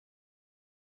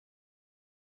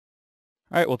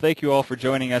All right, well, thank you all for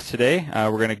joining us today.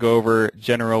 We're going to go over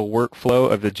general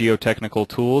workflow of the geotechnical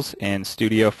tools in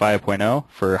Studio 5.0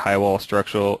 for Highwall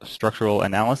structural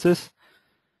analysis.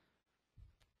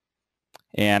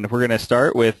 And we're going to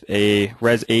start with a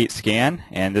Res 8 scan,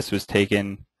 and this was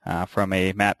taken from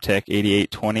a Maptek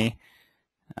 8820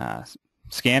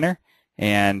 scanner.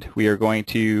 And we are going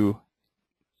to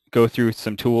go through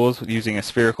some tools using a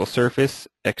spherical surface,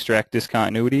 extract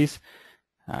discontinuities,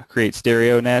 create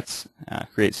stereonets,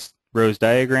 create rows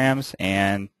diagrams,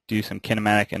 and do some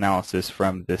kinematic analysis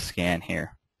from this scan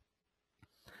here.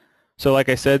 So like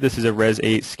I said, this is a Res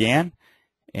 8 scan,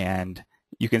 and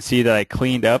you can see that I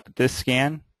cleaned up this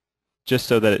scan just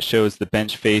so that it shows the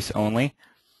bench face only.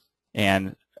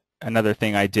 And another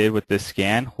thing I did with this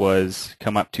scan was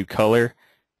come up to color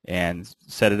and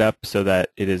set it up so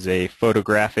that it is a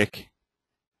photographic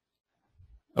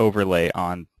overlay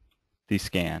on the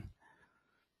scan.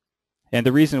 And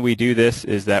the reason we do this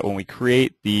is that when we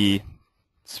create the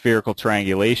spherical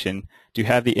triangulation, to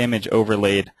have the image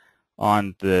overlaid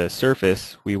on the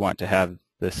surface, we want to have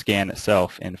the scan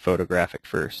itself in photographic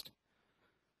first.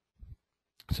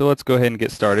 So let's go ahead and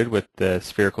get started with the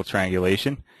spherical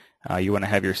triangulation. You want to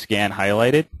have your scan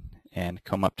highlighted and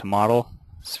come up to Model,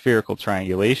 Spherical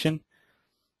Triangulation.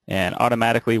 And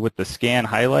automatically with the scan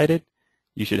highlighted,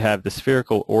 you should have the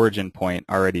spherical origin point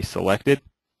already selected.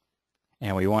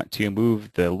 And we want to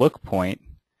move the look point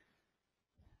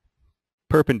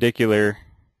perpendicular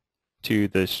to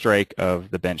the strike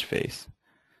of the bench face.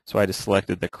 So I just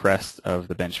selected the crest of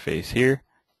the bench face here,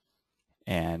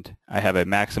 and I have a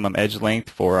maximum edge length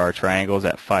for our triangles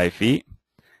at 5 feet,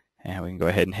 and we can go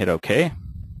ahead and hit OK.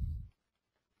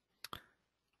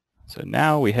 So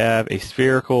now we have a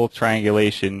spherical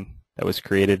triangulation that was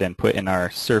created and put in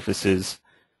our surfaces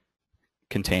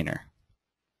container.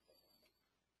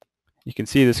 You can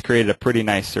see this created a pretty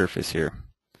nice surface here.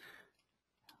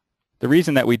 The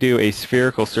reason that we do a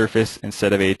spherical surface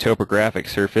instead of a topographic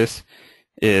surface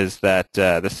is that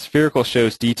the spherical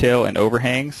shows detail and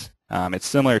overhangs. It's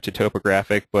similar to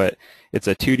topographic, but it's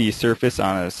a 2D surface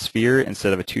on a sphere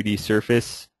instead of a 2D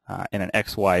surface in an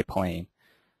XY plane.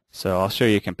 So I'll show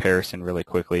you a comparison really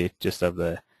quickly just of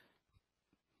the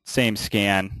same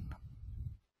scan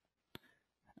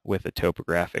with a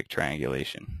topographic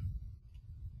triangulation.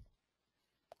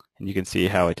 And you can see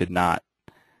how it does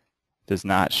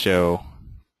not show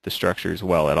the structures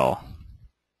well at all.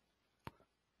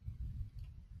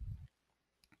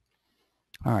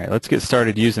 All right, let's get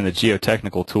started using the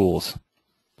geotechnical tools.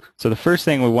 So the first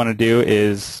thing we want to do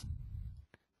is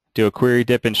do a query,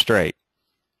 dip, and strike.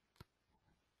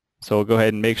 So we'll go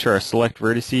ahead and make sure our select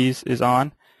vertices is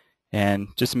on, and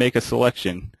just make a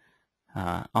selection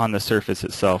on the surface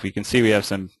itself. You can see we have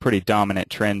some pretty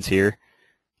dominant trends here.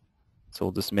 So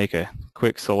we'll just make a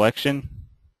quick selection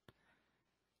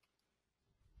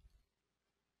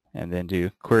and then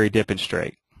do query, dip, and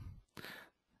strike.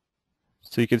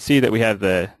 So you can see that we have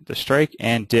the strike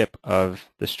and dip of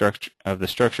the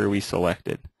structure we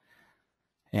selected.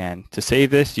 And to save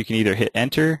this, you can either hit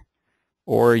enter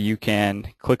or you can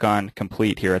click on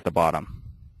complete here at the bottom.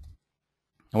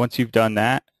 And once you've done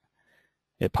that,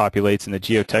 it populates in the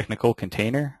geotechnical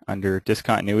container under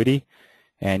discontinuity,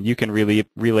 and you can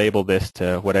relabel this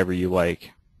to whatever you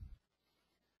like.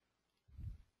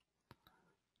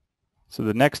 So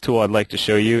the next tool I'd like to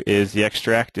show you is the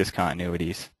extract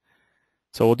discontinuities.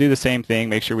 So we'll do the same thing,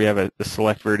 make sure we have the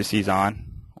select vertices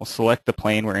on. We'll select the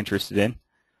plane we're interested in.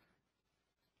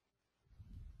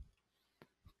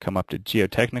 Come up to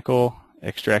geotechnical,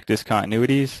 extract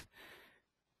discontinuities,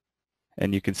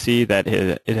 and you can see that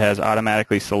it has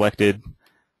automatically selected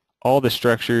all the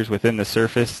structures within the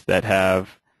surface that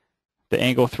have the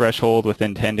angle threshold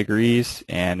within 10 degrees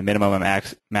and minimum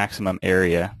and maximum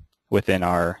area within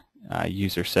our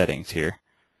user settings here.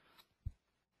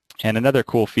 And another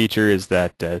cool feature is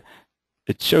that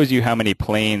it shows you how many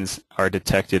planes are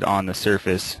detected on the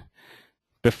surface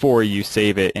before you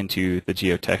save it into the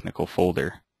geotechnical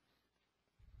folder.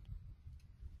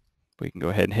 We can go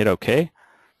ahead and hit OK,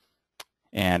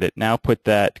 and it now put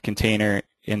that container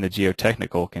in the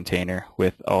geotechnical container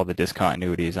with all the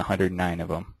discontinuities, 109 of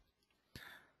them.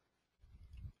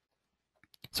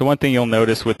 So one thing you'll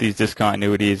notice with these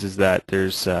discontinuities is that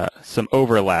there's some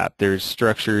overlap. There's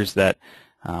structures that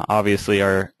obviously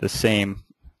are the same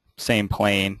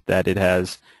plane that it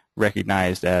has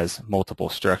recognized as multiple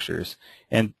structures.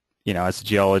 And as a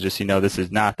geologist, you know this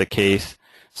is not the case.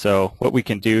 So what we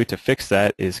can do to fix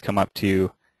that is come up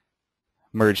to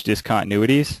Merge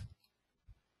Discontinuities.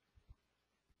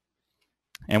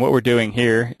 And what we're doing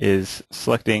here is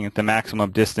selecting the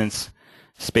maximum distance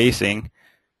spacing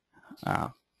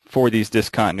for these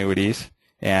discontinuities,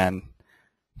 and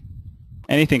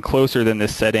anything closer than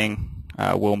this setting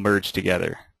will merge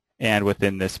together and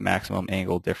within this maximum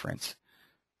angle difference.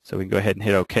 So we can go ahead and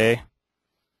hit OK.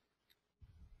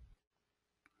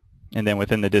 And then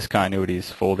within the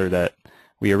discontinuities folder that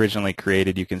we originally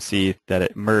created, you can see that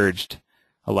it merged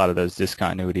a lot of those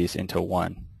discontinuities into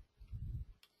one.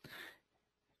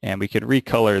 And we can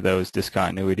recolor those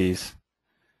discontinuities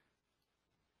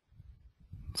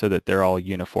so that they're all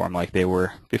uniform like they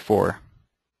were before.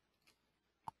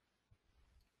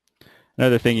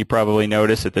 Another thing you probably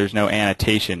noticed that there's no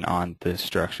annotation on the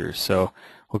structures. So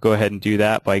we'll go ahead and do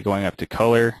that by going up to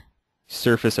Color,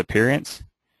 Surface Appearance,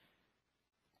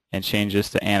 and change this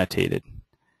to Annotated.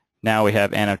 Now we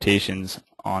have annotations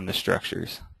on the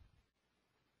structures.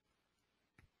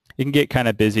 You can get kind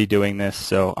of busy doing this,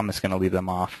 so I'm just going to leave them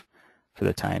off for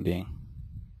the time being.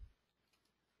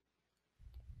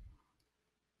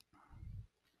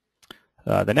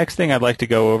 The next thing I'd like to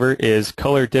go over is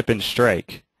color, dip, and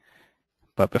strike.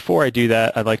 But before I do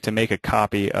that, I'd like to make a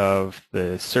copy of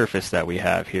the surface that we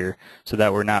have here so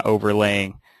that we're not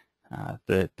overlaying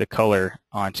the color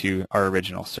onto our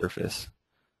original surface.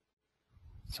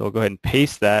 So we'll go ahead and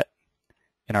paste that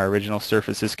in our original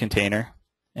surfaces container,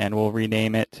 and we'll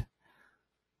rename it,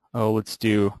 let's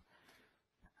do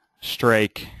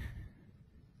strike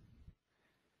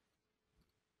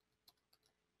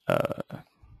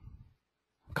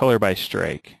color by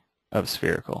strike of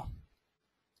spherical.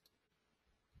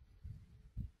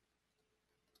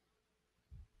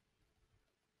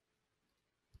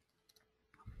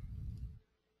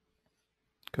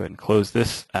 Go ahead and close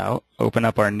this out. Open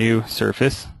up our new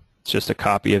surface. It's just a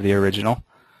copy of the original.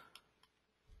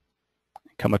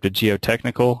 Come up to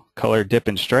Geotechnical, Color, Dip,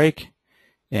 and Strike.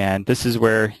 And this is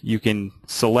where you can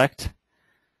select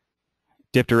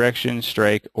dip direction,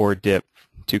 strike, or dip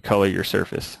to color your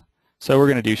surface. So we're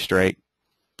going to do strike.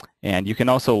 And you can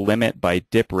also limit by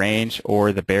dip range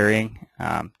or the bearing,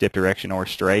 dip direction or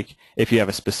strike, if you have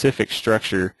a specific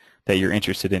structure that you're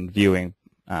interested in viewing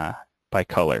by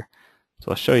color. So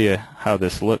I'll show you how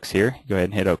this looks here. Go ahead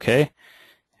and hit OK.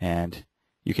 And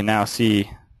you can now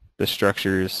see the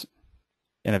structures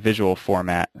in a visual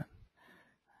format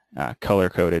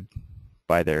color-coded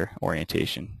by their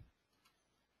orientation.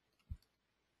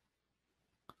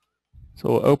 So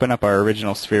we'll open up our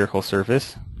original spherical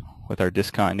surface with our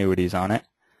discontinuities on it.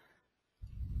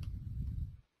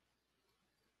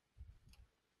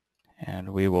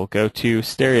 And we will go to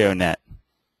stereonet.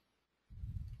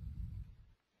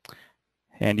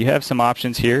 And you have some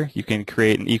options here. You can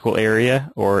create an equal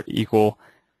area or equal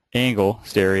angle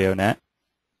stereonet,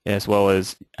 as well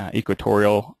as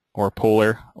equatorial or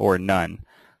polar or none.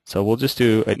 So we'll just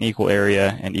do an equal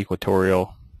area and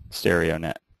equatorial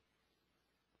stereonet.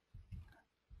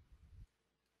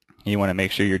 You want to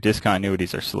make sure your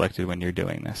discontinuities are selected when you're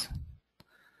doing this.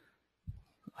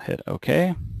 Hit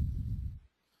OK.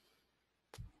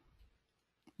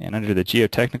 And under the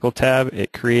Geotechnical tab,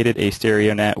 it created a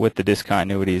stereonet with the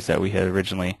discontinuities that we had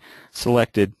originally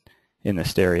selected in the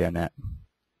stereonet.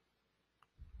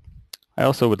 I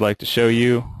also would like to show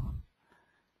you,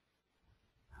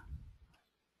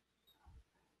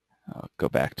 I'll go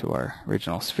back to our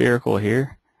original spherical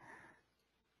here.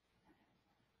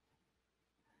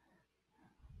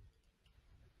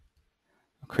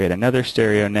 I'll create another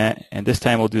stereonet, and this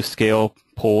time we'll do scale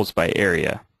poles by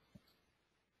area.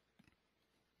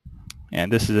 And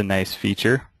this is a nice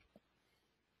feature.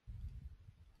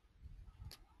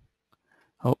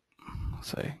 Oh,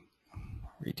 so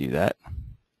redo that.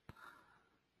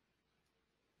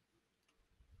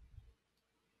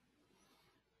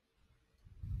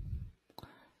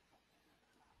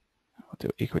 I'll do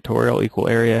equatorial, equal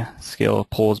area, scale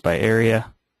poles by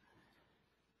area.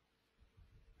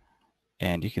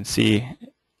 And you can see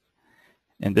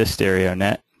in this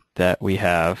stereonet that we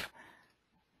have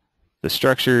the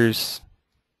structures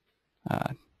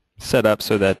set up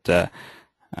so that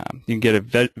you can get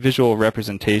a visual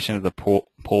representation of the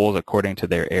poles according to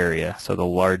their area. So the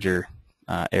larger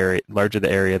the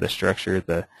area of the structure,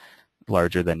 the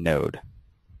larger the node.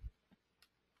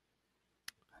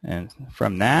 And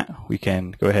from that, we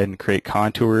can go ahead and create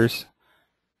contours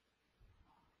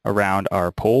around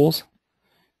our poles.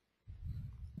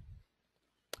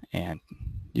 And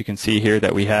you can see here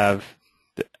that we have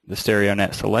the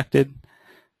stereonet selected,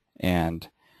 and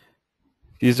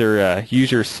these are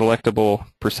user selectable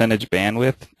percentage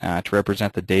bandwidth to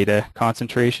represent the data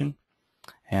concentration,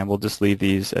 and we'll just leave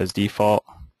these as default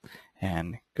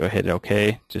and go ahead and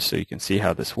OK just so you can see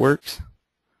how this works.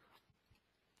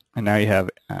 And now you have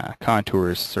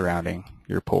contours surrounding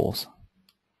your poles.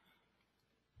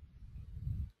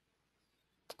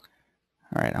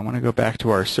 All right, I want to go back to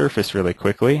our surface really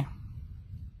quickly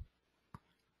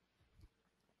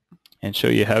and show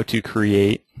you how to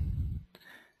create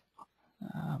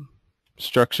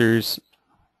structures,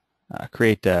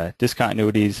 create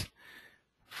discontinuities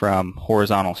from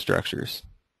horizontal structures.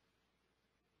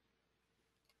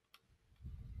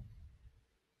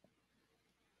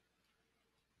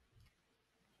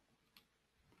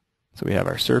 So we have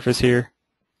our surface here,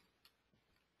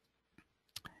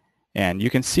 and you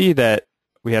can see that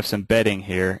we have some bedding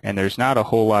here, and there's not a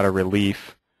whole lot of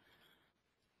relief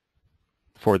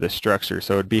for the structure,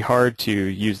 so it'd be hard to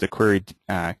use the query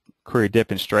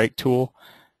dip and strike tool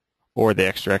or the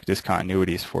extract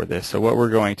discontinuities for this. So what we're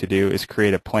going to do is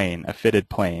create a plane, a fitted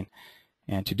plane,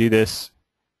 and to do this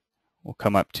we'll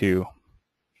come up to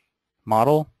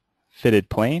Model, Fitted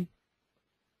Plane,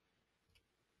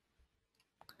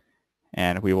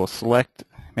 and we will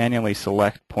manually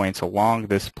select points along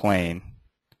this plane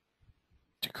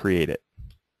to create it.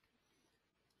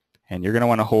 And you're going to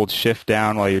want to hold Shift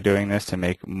down while you're doing this to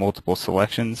make multiple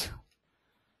selections.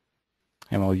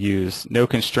 And we'll use no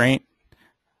constraint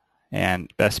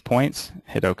and best points,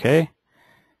 hit OK.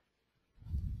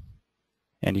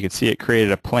 And you can see it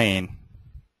created a plane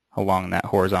along that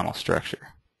horizontal structure.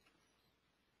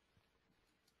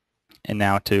 And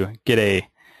now to get a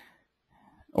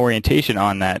orientation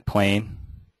on that plane,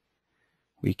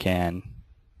 we can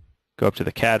go up to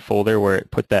the CAD folder where it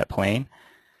put that plane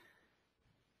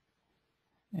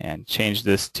and change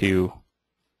this to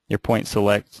your point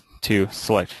select to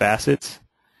select facets.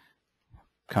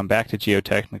 Come back to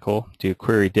Geotechnical, do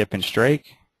query dip and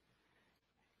strike,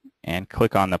 and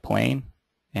click on the plane,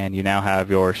 and you now have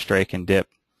your strike and dip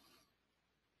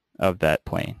of that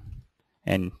plane.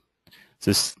 And it's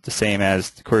just the same as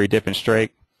the query dip and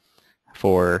strike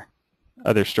for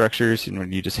other structures, and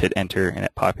when you just hit enter and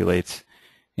it populates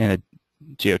in a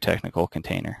geotechnical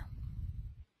container.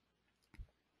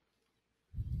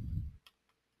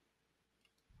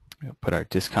 We'll put our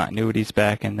discontinuities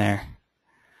back in there.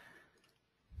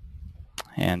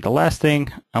 And the last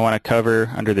thing I want to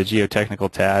cover under the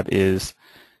geotechnical tab is,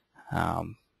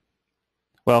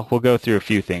 well, we'll go through a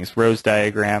few things. Rose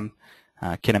diagram,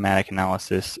 kinematic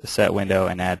analysis, set window,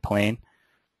 and add plane.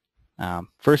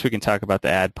 First we can talk about the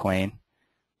add plane.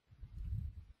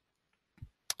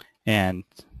 And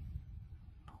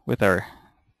with our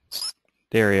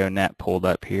stereonet pulled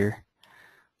up here,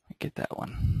 get that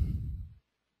one.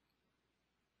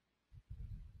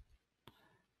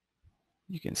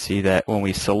 You can see that when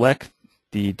we select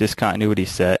the discontinuity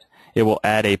set, it will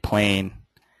add a plane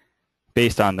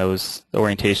based on the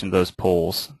orientation of those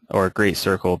poles, or a great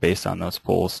circle based on those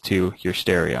poles, to your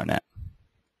stereonet.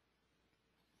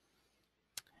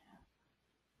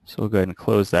 So we'll go ahead and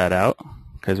close that out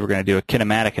because we're going to do a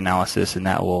kinematic analysis, and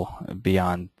that will be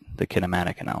on the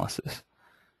kinematic analysis.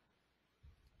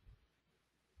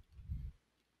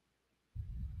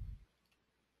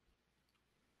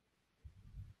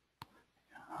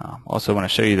 Also want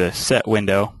to show you the set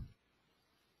window,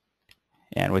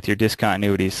 and with your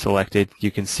discontinuities selected, you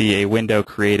can see a window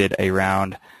created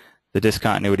around the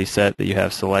discontinuity set that you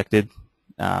have selected.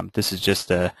 This is just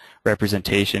a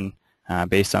representation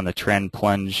based on the trend,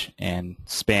 plunge, and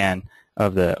span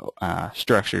of the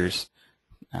structures,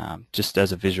 just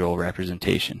as a visual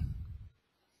representation.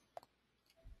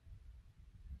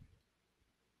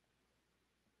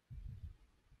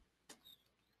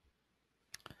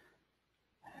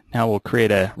 Now we'll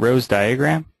create a rose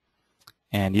diagram,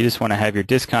 and you just want to have your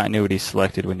discontinuity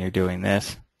selected when you're doing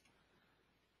this.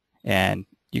 And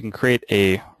you can create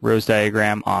a rose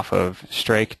diagram off of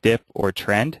strike, dip, or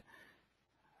trend.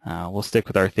 We'll stick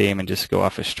with our theme and just go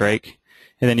off of strike.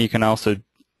 And then you can also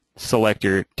select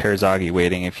your Terzaghi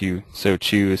weighting if you so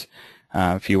choose,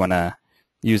 if you want to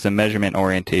use the measurement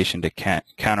orientation to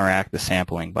counteract the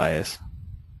sampling bias.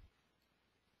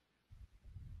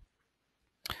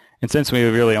 And since we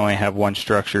really only have one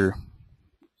structure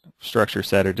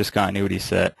set or discontinuity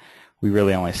set, we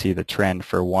really only see the trend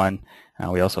for one.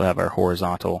 We also have our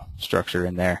horizontal structure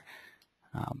in there,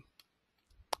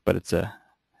 but it's a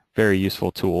very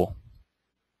useful tool.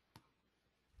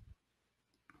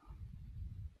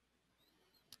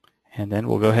 And then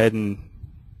we'll go ahead and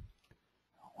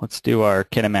let's do our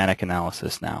kinematic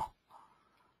analysis now.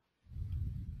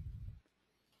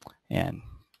 And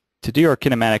to do our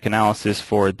kinematic analysis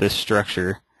for this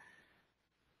structure,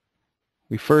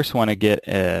 we first want to get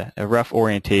a rough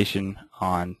orientation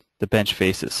on the bench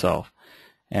face itself.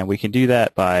 And we can do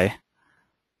that by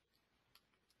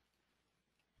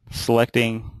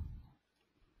selecting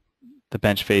the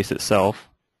bench face itself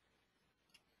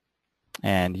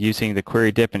and using the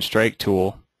query dip and strike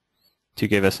tool to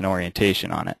give us an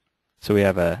orientation on it. So we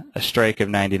have a strike of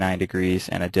 99 degrees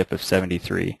and a dip of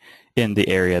 73 in the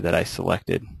area that I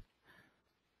selected.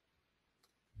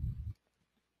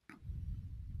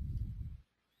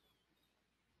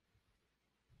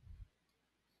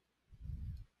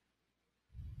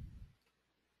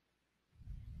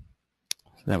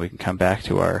 So then we can come back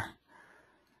to our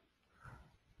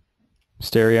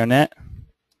stereonet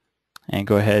and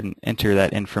go ahead and enter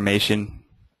that information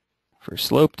for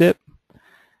slope dip.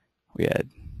 We had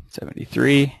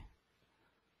 73.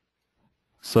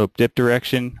 Slope dip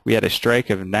direction, we had a strike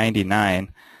of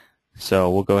 99, so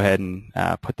we'll go ahead and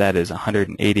put that as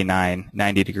 189,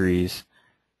 90 degrees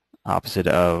opposite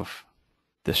of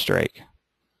the strike.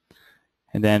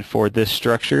 And then for this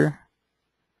structure,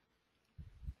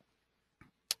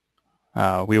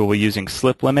 we will be using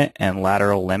slip limit and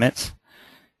lateral limits.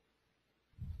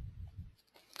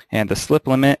 And the slip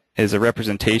limit is a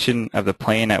representation of the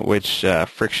plane at which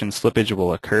friction slippage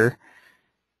will occur.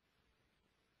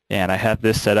 And I have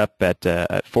this set up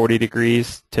at 40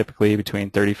 degrees, typically between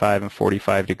 35 and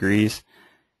 45 degrees.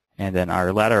 And then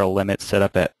our lateral limit set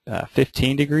up at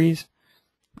 15 degrees.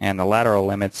 And the lateral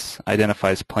limits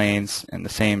identifies planes in the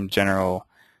same general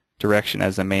direction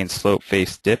as the main slope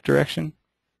face dip direction.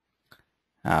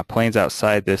 Planes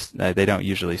outside this, they don't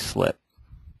usually slip.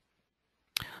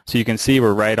 So you can see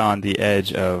we're right on the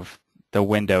edge of the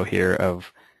window here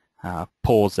of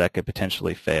poles that could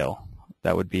potentially fail.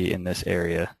 That would be in this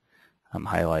area I'm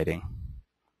highlighting.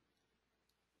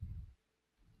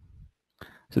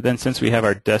 So then, since we have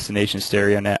our destination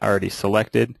stereonet already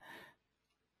selected,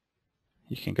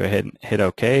 you can go ahead and hit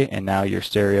OK, and now your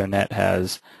stereonet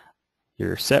has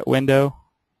your set window,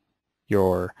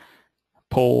 your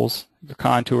poles, your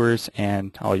contours,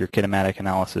 and all your kinematic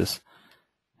analysis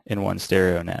in one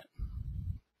stereonet.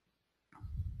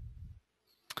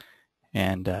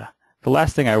 And the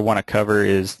last thing I want to cover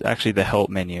is actually the help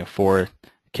menu for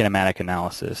kinematic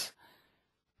analysis.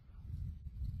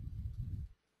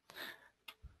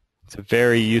 It's a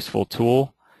very useful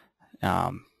tool.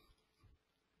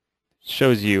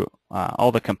 Shows you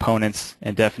all the components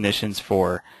and definitions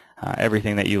for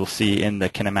everything that you'll see in the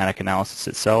kinematic analysis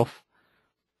itself,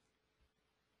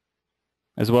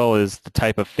 as well as the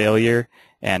type of failure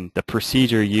and the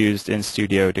procedure used in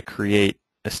Studio to create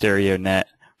a stereonet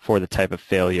for the type of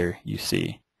failure you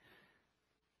see.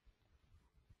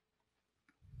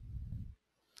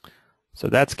 So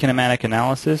that's kinematic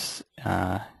analysis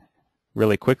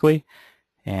really quickly.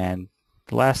 And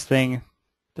the last thing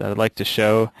that I'd like to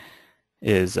show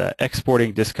is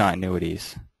exporting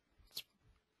discontinuities.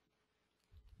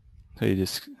 So you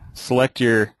just select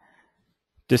your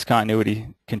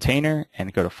discontinuity container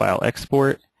and go to File,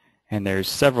 Export, and there's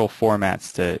several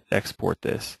formats to export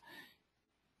this.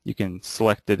 You can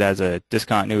select it as a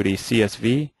discontinuity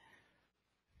CSV,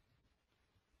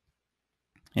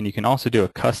 and you can also do a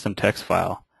custom text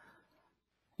file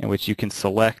in which you can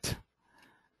select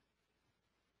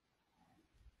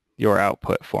your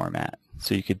output format.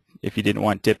 So you could, if you didn't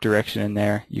want dip direction in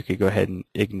there, you could go ahead and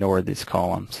ignore these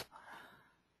columns.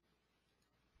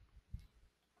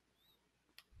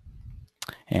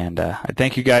 And I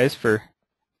thank you guys for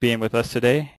being with us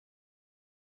today,